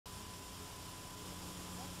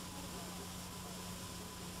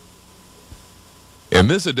In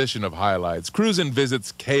this edition of Highlights, Cruisin'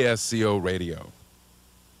 visits KSCO Radio.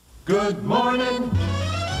 Good morning,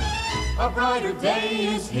 a brighter day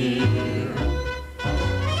is here.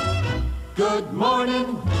 Good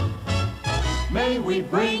morning, may we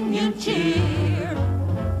bring you cheer.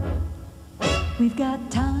 We've got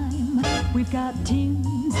time, we've got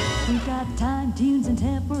tunes, we've got time, tunes, and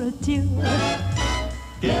temperature.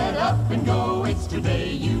 Get up and go, it's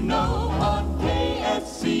today, you know, on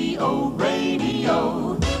KSCO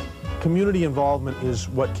Radio. Community involvement is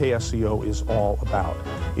what KSCO is all about.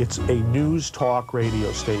 It's a news talk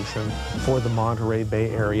radio station for the Monterey Bay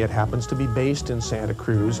Area. It happens to be based in Santa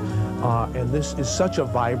Cruz, and this is such a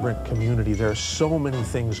vibrant community. There are so many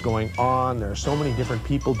things going on. There are so many different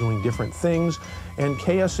people doing different things, and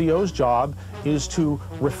KSCO's job is to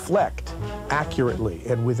reflect accurately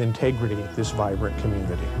and with integrity this vibrant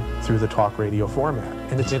community through the talk radio format,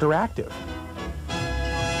 and it's interactive.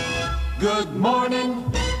 Good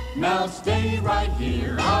morning. Now stay right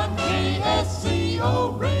here on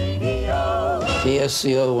KSCO Radio.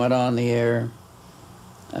 KSCO went on the air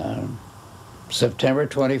September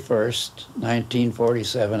 21st,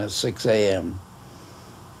 1947 at 6 a.m.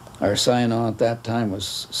 Our sign-on at that time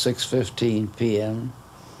was 6:15 p.m.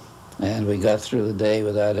 and we got through the day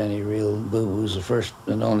without any real boo-boos. The first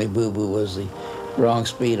and only boo-boo was the wrong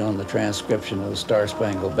speed on the transcription of the Star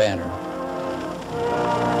Spangled Banner.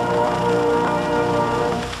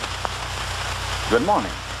 Good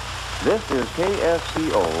morning. This is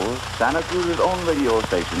KSCO, Santa Cruz's own radio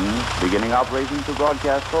station, beginning operations to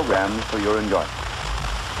broadcast programs for your enjoyment.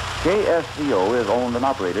 KSCO is owned and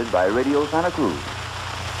operated by Radio Santa Cruz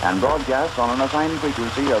and broadcasts on an assigned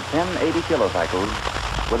frequency of 1080 kilocycles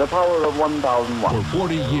with a power of 1,000 watts. For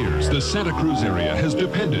 40 years, the Santa Cruz area has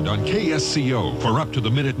depended on KSCO for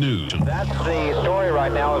up-to-the-minute news. That's the story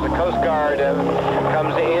right now as the Coast Guard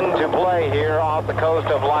comes into play here off the coast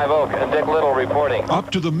of Live Oak. Dick Little reporting.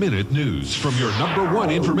 Up-to-the-minute news from your #1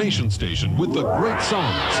 information station with the great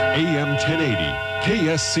songs. AM 1080,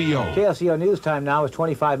 KSCO. KSCO news time now is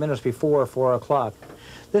 25 minutes before 4 o'clock.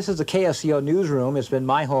 This is the KSCO newsroom. It's been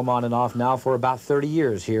my home on and off now for about 30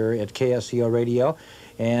 years here at KSCO Radio.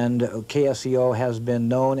 And KSCO has been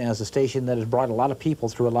known as a station that has brought a lot of people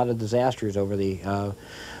through a lot of disasters over the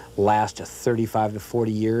last 35 to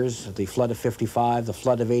 40 years. The flood of '55, the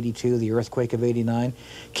flood of '82, the earthquake of '89.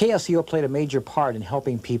 KSCO played a major part in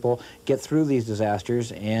helping people get through these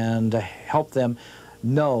disasters and help them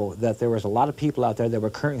know that there was a lot of people out there that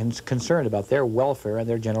were concerned about their welfare and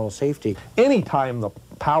their general safety. Anytime the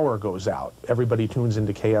power goes out, everybody tunes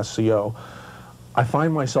into KSCO. I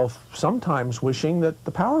find myself sometimes wishing that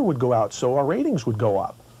the power would go out so our ratings would go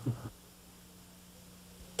up.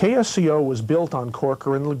 KSCO was built on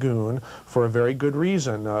Corcoran Lagoon for a very good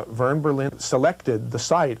reason. Vern Berlin selected the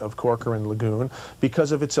site of Corcoran Lagoon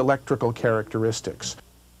because of its electrical characteristics.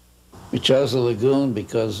 We chose the lagoon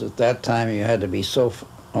because at that time you had to be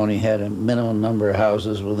only had a minimum number of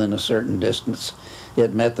houses within a certain distance.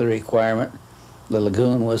 It met the requirement. The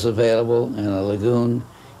lagoon was available, and the lagoon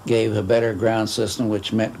gave a better ground system,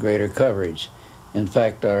 which meant greater coverage. In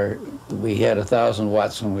fact, we had 1,000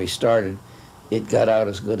 watts when we started. It got out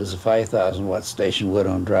as good as a 5,000 watt station would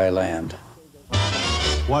on dry land.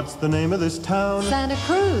 What's the name of this town? Santa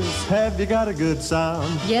Cruz. Have you got a good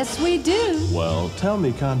sound? Yes, we do. Well, tell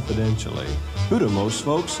me confidentially, who do most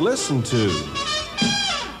folks listen to?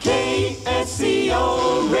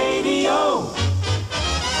 KSCO Radio.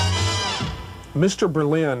 Mr.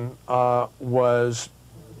 Berlin was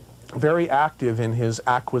very active in his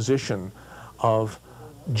acquisition of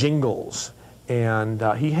jingles, and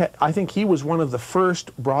I think he was one of the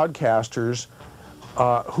first broadcasters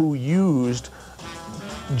who used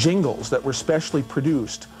jingles that were specially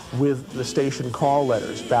produced with the station call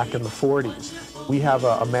letters back in the 40s. We have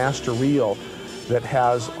a master reel that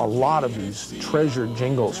has a lot of these treasured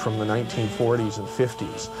jingles from the 1940s and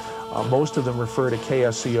 50s. Most of them refer to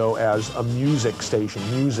KSCO as a music station,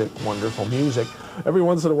 music, wonderful music. Every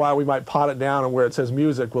once in a while we might pot it down, and where it says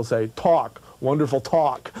music we'll say talk, wonderful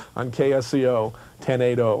talk on KSCO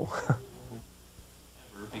 1080.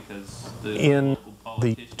 In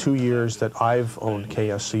the 2 years that I've owned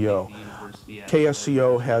KSCO,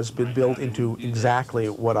 KSCO has been built into exactly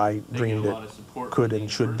what I dreamed it could and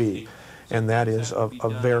should be. And that is a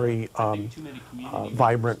very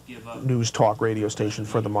vibrant news talk radio station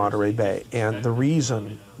for the Monterey Bay. And the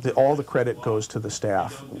reason, all the credit goes to the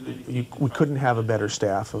staff. We couldn't have a better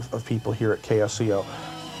staff of people here at KSCO.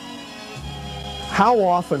 How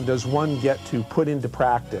often does one get to put into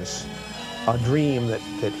practice a dream that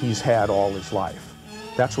he's had all his life?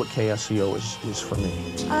 That's what KSCO is for me.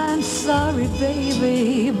 I'm sorry,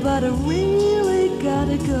 baby, but I really got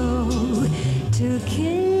gotta go to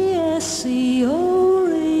KSCO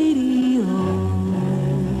Radio.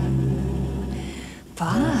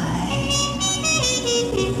 Bye.